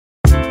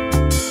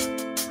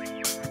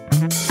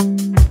নতুন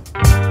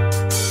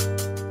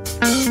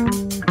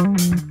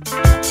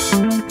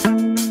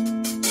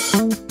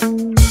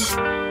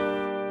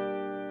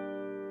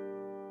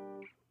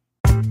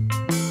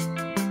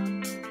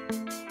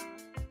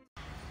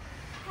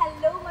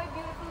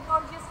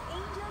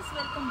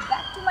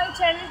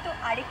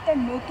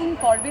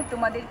পর্বে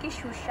তোমাদেরকে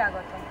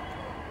সুস্বাগত।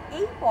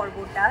 এই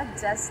পর্বটা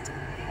জাস্ট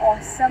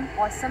অসম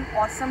অসম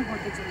অসম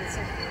হতে চলেছে।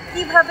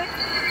 কিভাবে?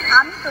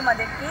 আমি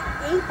তোমাদেরকে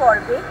এই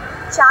পর্বে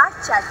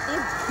চারটে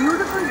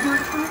বিউটিফুল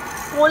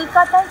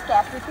কলকাতার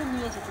ক্যাফেতে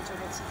নিয়ে যেতে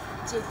চলেছি,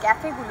 যে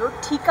ক্যাফেগুলোর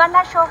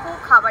ঠিকানা সহ,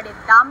 খাবারের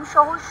দাম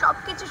সহ, সব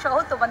কিছু সহ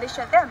তোমাদের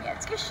সাথে আমি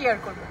আজকে শেয়ার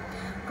করব।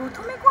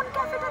 প্রথমে কোন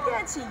ক্যাফেটাতে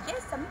আছি?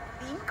 ইয়েস, আমি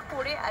পিঙ্ক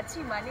পরে আছি,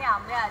 মানে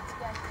আমরা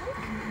আজকে আছি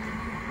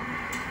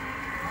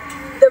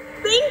দ্য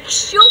পিঙ্ক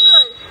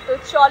সুগার। তো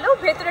চলো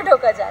ভেতরে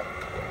ঢোকা যাক।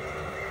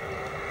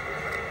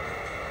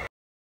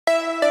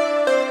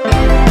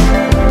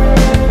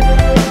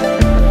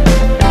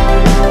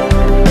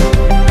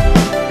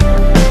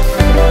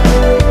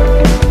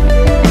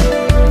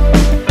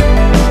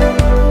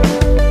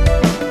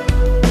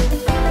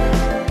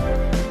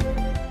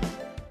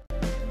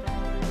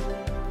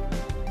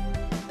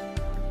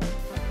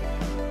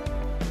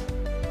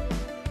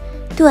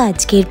 তো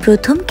আজকের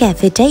প্রথম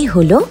ক্যাফেটাই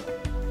হলো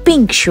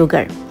পিঙ্ক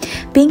সুগার।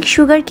 পিঙ্ক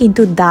সুগার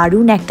কিন্তু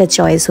দারুণ একটা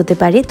চয়েস হতে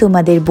পারে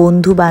তোমাদের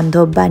বন্ধু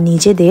বান্ধব বা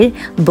নিজেদের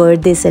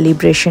বার্থডে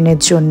সেলিব্রেশনের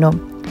জন্য।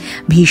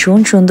 ভীষণ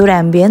সুন্দর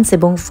অ্যাম্বিয়েন্স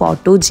এবং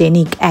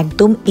ফটোজেনিক,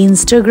 একদম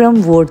ইনস্টাগ্রাম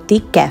ভর্তি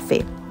ক্যাফে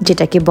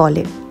যেটাকে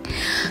বলে।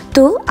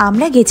 তো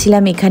আমরা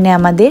গেছিলাম এখানে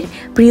আমাদের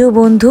প্রিয়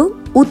বন্ধু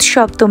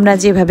উৎসব, তোমরা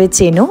যেভাবে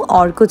চেনো,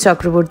 অর্ক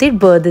চক্রবর্তীর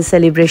বার্থডে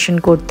সেলিব্রেশন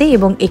করতে,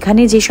 এবং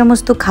এখানে যে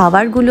সমস্ত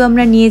খাবারগুলো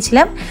আমরা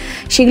নিয়েছিলাম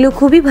সেগুলো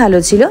খুবই ভালো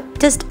ছিল।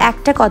 জাস্ট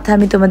একটা কথা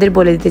আমি তোমাদের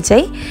বলে দিতে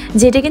চাই,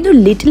 যে এটা কিন্তু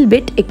লিটল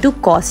বিট একটু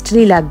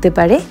কস্টলি লাগতে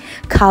পারে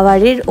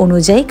খাবারের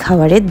অনুযায়ী,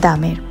 খাবারের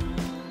দামের।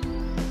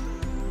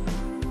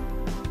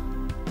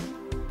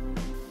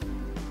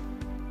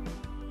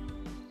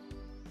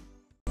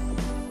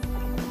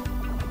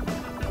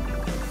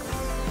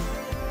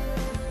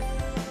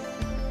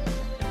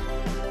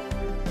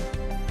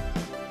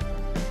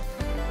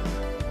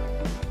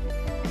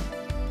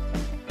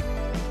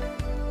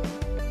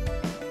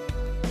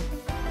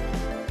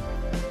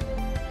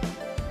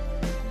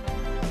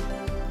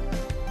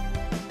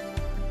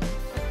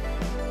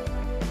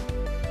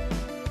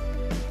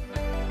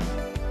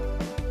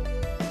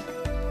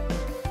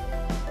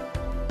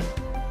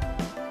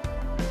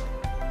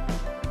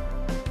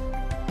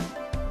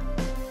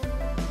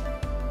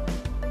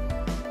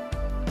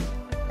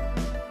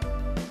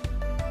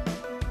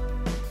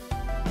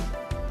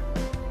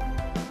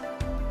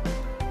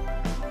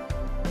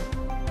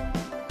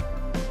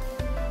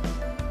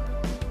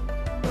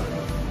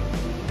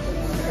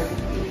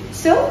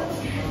 সো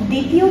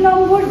দ্বিতীয়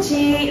নম্বর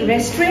যে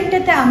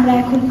রেস্টুরেন্টটাতে আমরা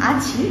এখন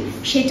আছি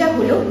সেটা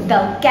হলো দ্য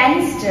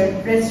ক্যানিস্টার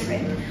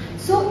রেস্টুরেন্ট।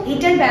 সো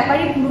এটার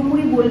ব্যাপারে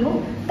পুরোপুরি বলবো,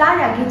 তার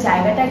আগে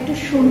জায়গাটা একটু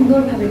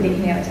সুন্দরভাবে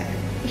দেখে নেওয়া যাক।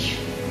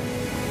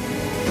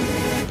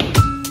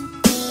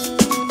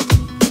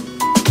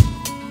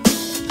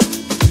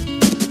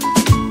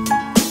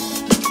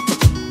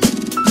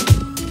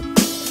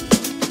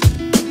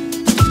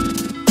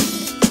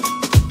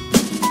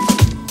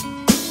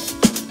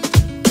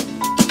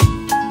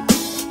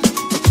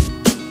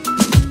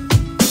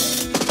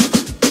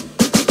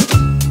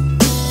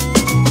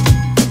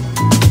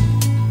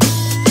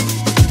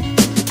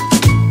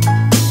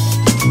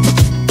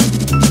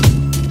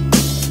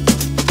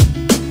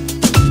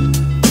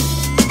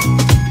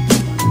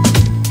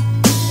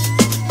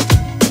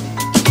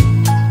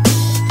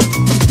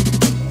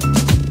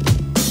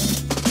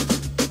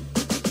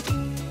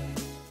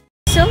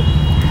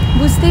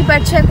 বুঝতেই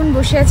পারছো এখন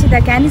বসে আছি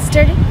দ্য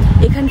ক্যানিস্টারে।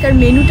 এখানকার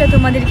মেনুটা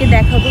তোমাদেরকে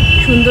দেখাবো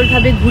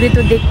সুন্দরভাবে ঘুরে,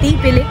 তো দেখতেই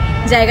পেলে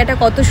জায়গাটা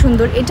কত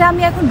সুন্দর। এটা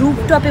আমি এখন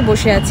রুফটপে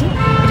বসে আছি,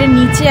 এটা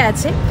নিচে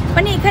আছে,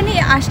 মানে এখানে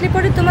আসলে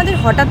পরে তোমাদের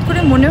হঠাৎ করে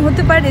মনে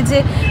হতে পারে যে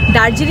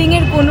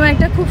দার্জিলিংয়ের কোনো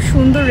একটা খুব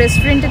সুন্দর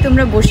রেস্টুরেন্টে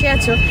তোমরা বসে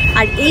আছো,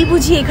 আর এই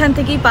বুঝি এখান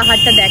থেকেই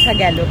পাহাড়টা দেখা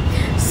গেল।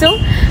 সো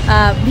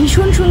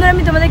ভীষণ সুন্দর।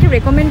 আমি তোমাদেরকে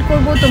রেকমেন্ড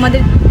করব,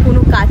 তোমাদের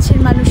কোনো কাছের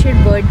মানুষের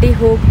বার্থডে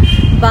হোক,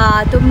 বা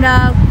তোমরা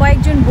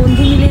কয়েকজন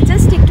বন্ধু মিলে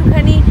জাস্ট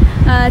একটুখানি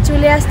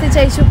চলে আসতে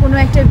চাইছো কোনো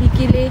একটা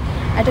বিকেলে,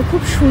 একটা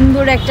খুব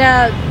সুন্দর একটা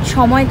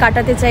সময়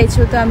কাটাতে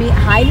চাইছো, তো আমি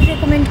হাইলি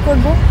রেকমেন্ড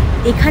করব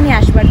এখানে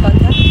আসবার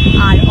কথা।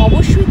 আর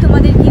অবশ্যই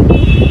তোমাদের কিন্তু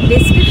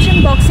ডেসক্রিপশন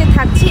বক্সে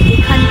থাকছে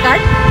এখানকার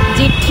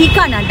যে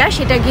ঠিকানাটা,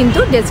 সেটা কিন্তু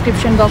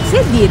ডেসক্রিপশন বক্সে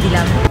দিয়ে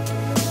দিলাম।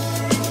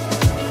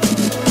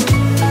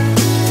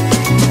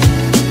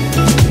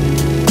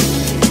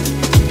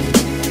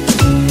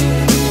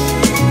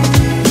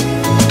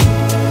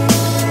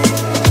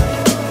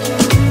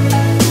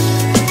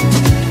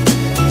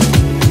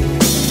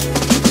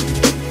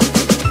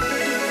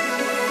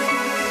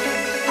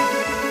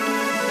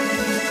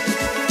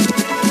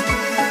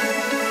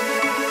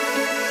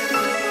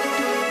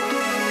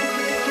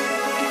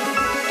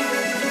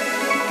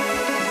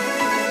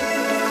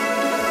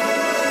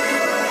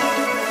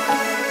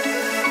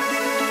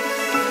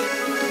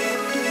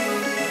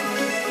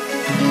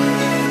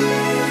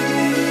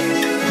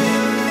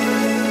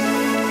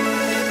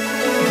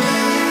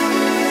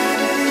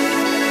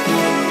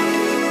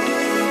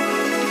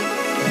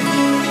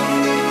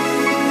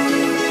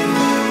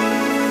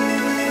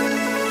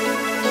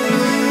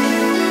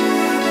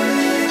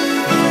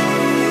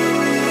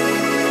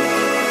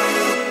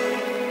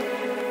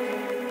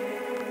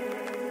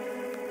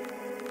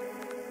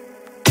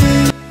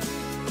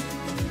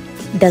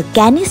 দ্য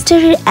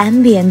ক্যানিস্টারের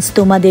অ্যাম্বিয়েন্স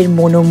তোমাদের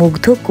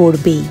মনোমুগ্ধ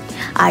করবেই,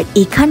 আর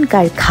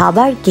এখানকার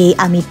খাবারকে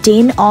আমি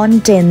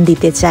 10/10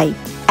 দিতে চাই।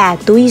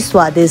 এতই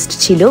স্বাদিষ্ট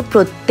ছিল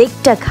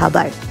প্রত্যেকটা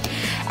খাবার।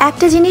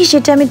 একটা জিনিস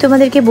যেটা আমি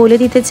তোমাদেরকে বলে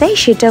দিতে চাই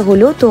সেটা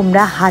হলো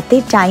তোমরা হাতে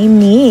টাইম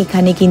নিয়ে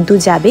এখানে কিন্তু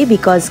যাবে,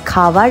 বিকজ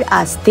খাবার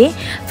আসতে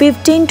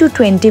 15 to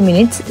 20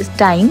 মিনিটস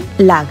টাইম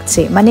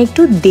লাগছে, মানে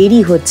একটু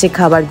দেরি হচ্ছে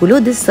খাবারগুলো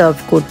সার্ভ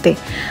করতে।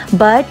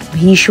 বাট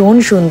ভীষণ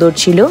সুন্দর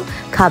ছিল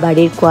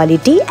খাবারের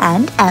কোয়ালিটি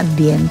অ্যান্ড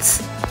অ্যাম্বিয়েন্স।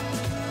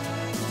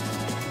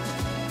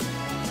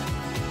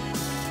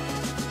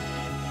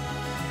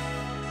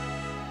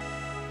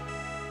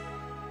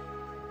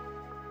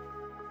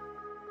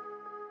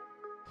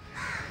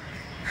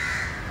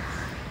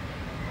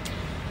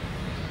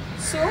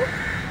 সো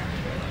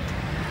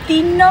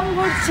 3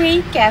 নম্বর যেই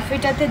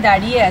ক্যাফেটাতে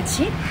দাঁড়িয়ে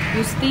আছি,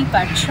 বুঝতেই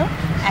পারছো,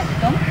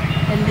 একদম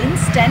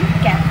ইনস্ট্যান্ট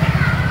ক্যাফে।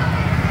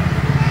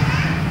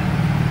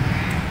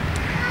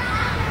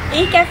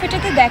 এই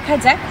ক্যাফেটাতে দেখা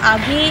যাক।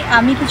 আগে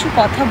আমি কিছু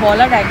কথা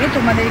বলার আগে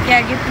তোমাদেরকে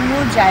আগে পুরো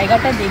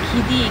জায়গাটা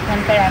দেখিয়ে দিই,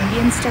 এখানকার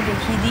অ্যাম্বিয়েন্সটা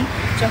দেখিয়ে দিই।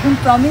 যখন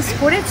প্রমিস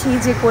করেছি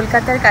যে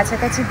কলকাতার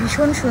কাছাকাছি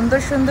ভীষণ সুন্দর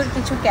সুন্দর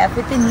কিছু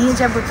ক্যাফেতে নিয়ে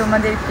যাব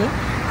তোমাদেরকে,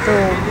 তো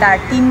তার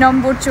 3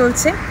 নম্বর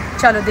চলছে।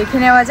 চলো দেখে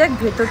নেওয়া যাক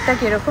ভেতরটা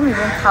কীরকম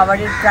এবং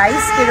খাবারের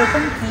প্রাইস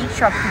কীরকম, কী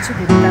সব কিছু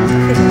বিস্তারিত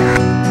দেখে নেওয়া।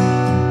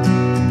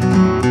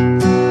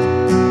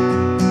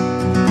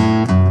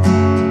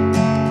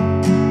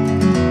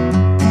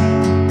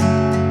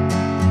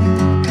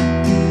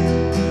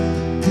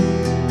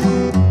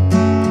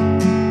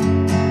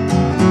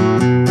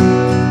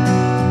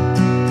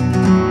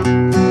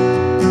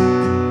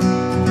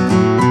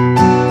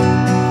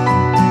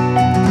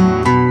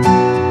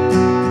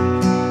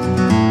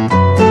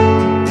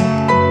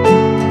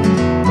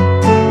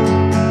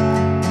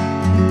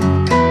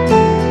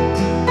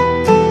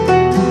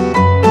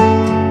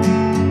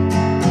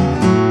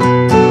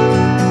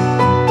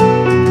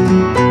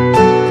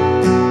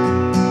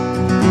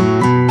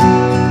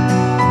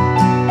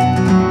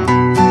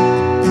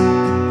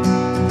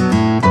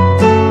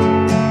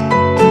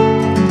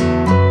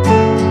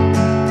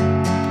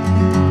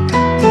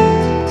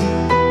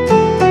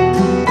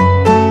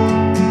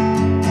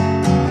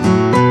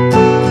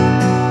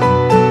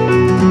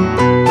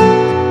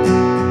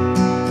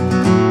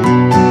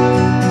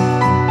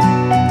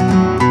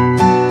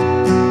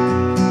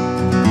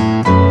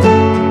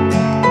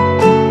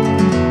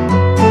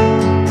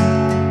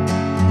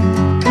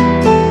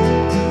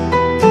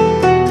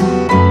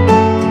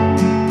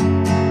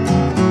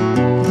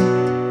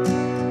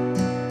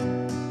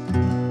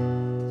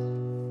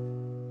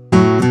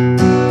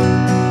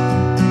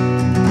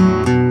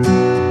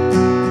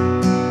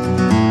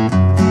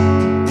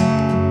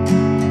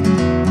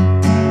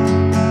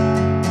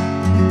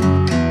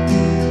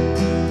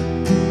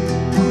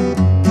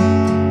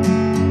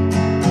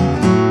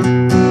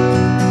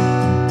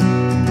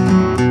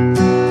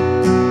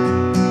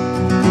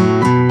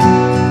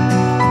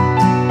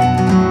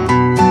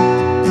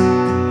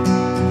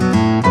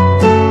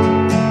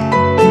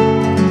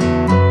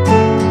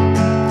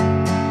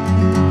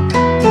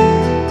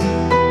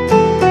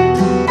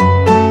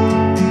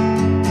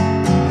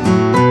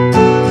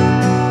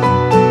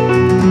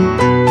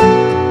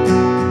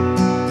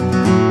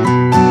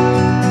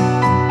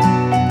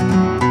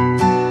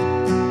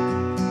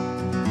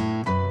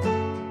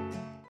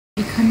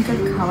 এখানকার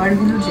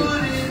খাবারগুলো যে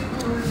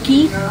কি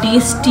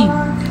টেস্টি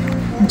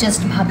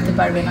জাস্ট ভাবতে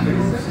পারবে না,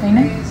 তাই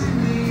না?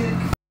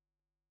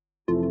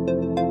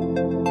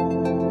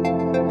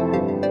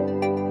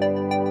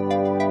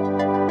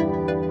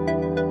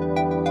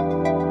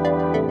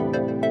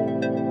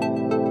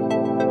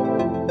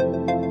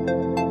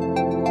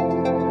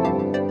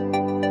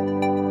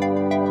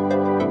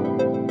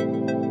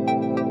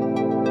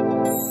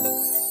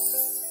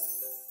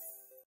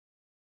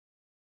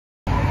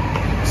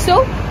 সো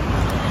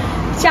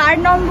 4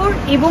 নম্বর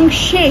এবং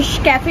শেষ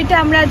ক্যাফেটা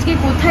আমরা আজকে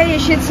কোথায়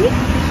এসেছি?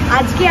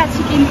 আজকে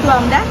আছি কিন্তু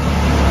আমরা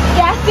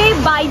ক্যাফে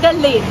বাই দ্য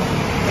লেন।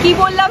 কি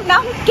বললাম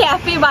নাম?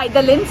 Cafe by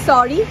the lane.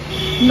 Sorry,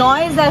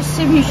 noise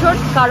আসছে ভীষণ,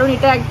 কারণ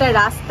এটা একটা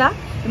রাস্তা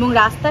এবং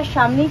রাস্তার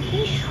সামনে কি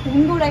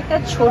সুন্দর একটা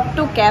ছোট্ট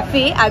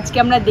ক্যাফে আজকে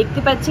আমরা দেখতে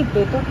পাচ্ছি।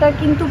 ভেতরটা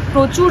কিন্তু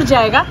প্রচুর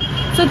জায়গা।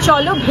 সো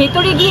চলো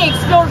ভেতরে গিয়ে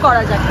এক্সপ্লোর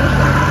করা যাক।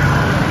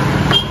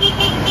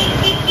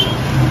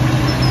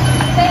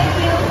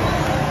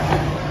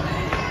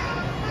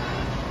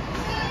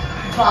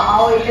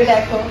 বাও, এটা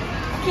দেখো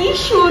কি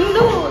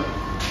সুন্দর।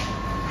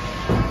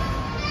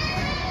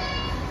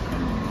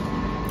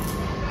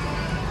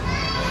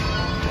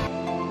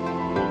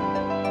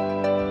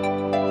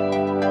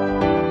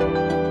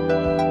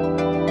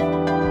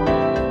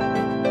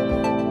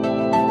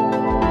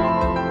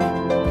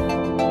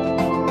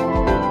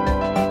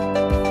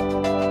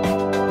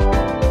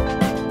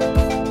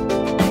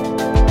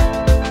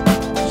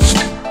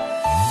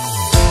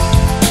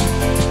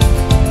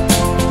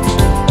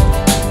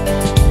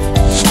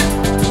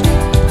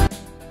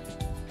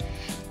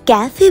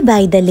 ক্যাফে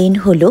বাই দ্য লেন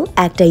হলো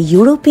একটা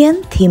ইউরোপিয়ান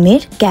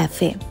থিমের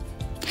ক্যাফে।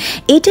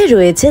 এটা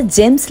রয়েছে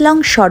জেমস লং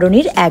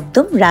সরণির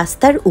একদম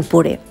রাস্তার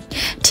উপরে।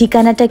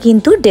 ঠিকানাটা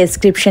কিন্তু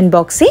ডেসক্রিপশন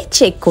বক্সে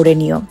চেক করে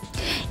নিও।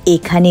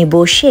 এখানে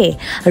বসে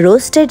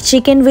রোস্টেড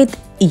চিকেন উইথ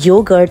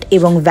ইয়োগার্ট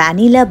এবং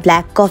ভ্যানিলা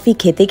ব্ল্যাক কফি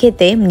খেতে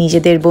খেতে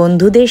নিজেদের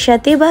বন্ধুদের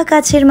সাথে বা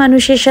কাছের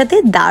মানুষের সাথে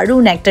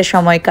দারুণ একটা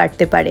সময়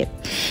কাটতে পারে।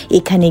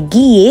 এখানে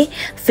গিয়ে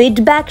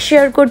ফিডব্যাক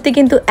শেয়ার করতে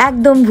কিন্তু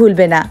একদম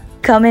ভুলবে না,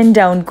 কমেন্ট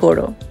ডাউন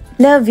করো।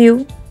 Love you.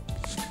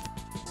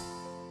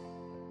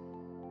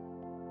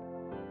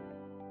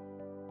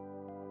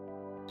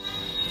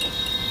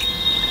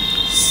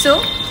 সো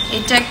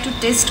এটা একটু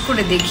টেস্ট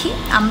করে দেখি।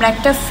 আমরা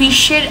একটা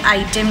ফিশের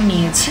আইটেম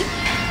নিয়েছি।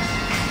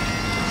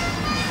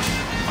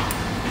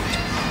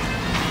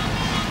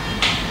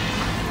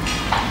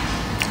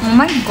 Oh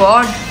my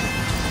god,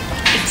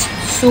 it's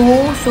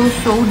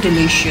so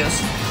delicious.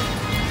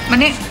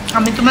 মানে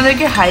আমি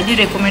তোমাদেরকে হাইলি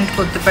রেকমেন্ড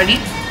করতে পারি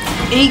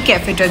এই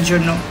ক্যাফেটার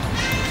জন্য।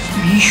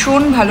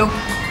 ভীষণ ভালো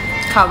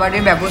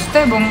খাবারের ব্যবস্থা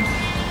এবং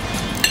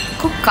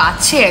খুব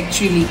কাছে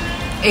অ্যাকচুয়ালি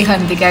এখান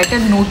থেকে, একটা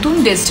নতুন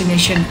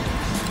ডেস্টিনেশন,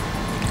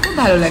 খুব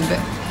ভালো লাগবে,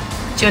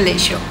 চলে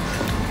এসো।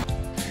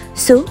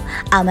 সো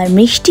আমার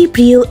মিষ্টি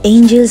প্রিয়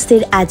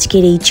এঞ্জেলসদের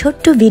আজকের এই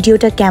ছোট্ট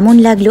ভিডিওটা কেমন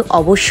লাগলো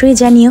অবশ্যই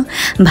জানিও।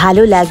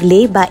 ভালো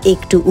লাগলে বা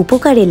একটু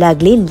উপকারে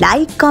লাগলে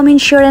like,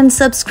 comment, share and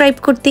subscribe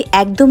করতে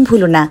একদম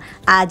ভুলো না।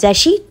 আজ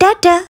আসি, টাটা।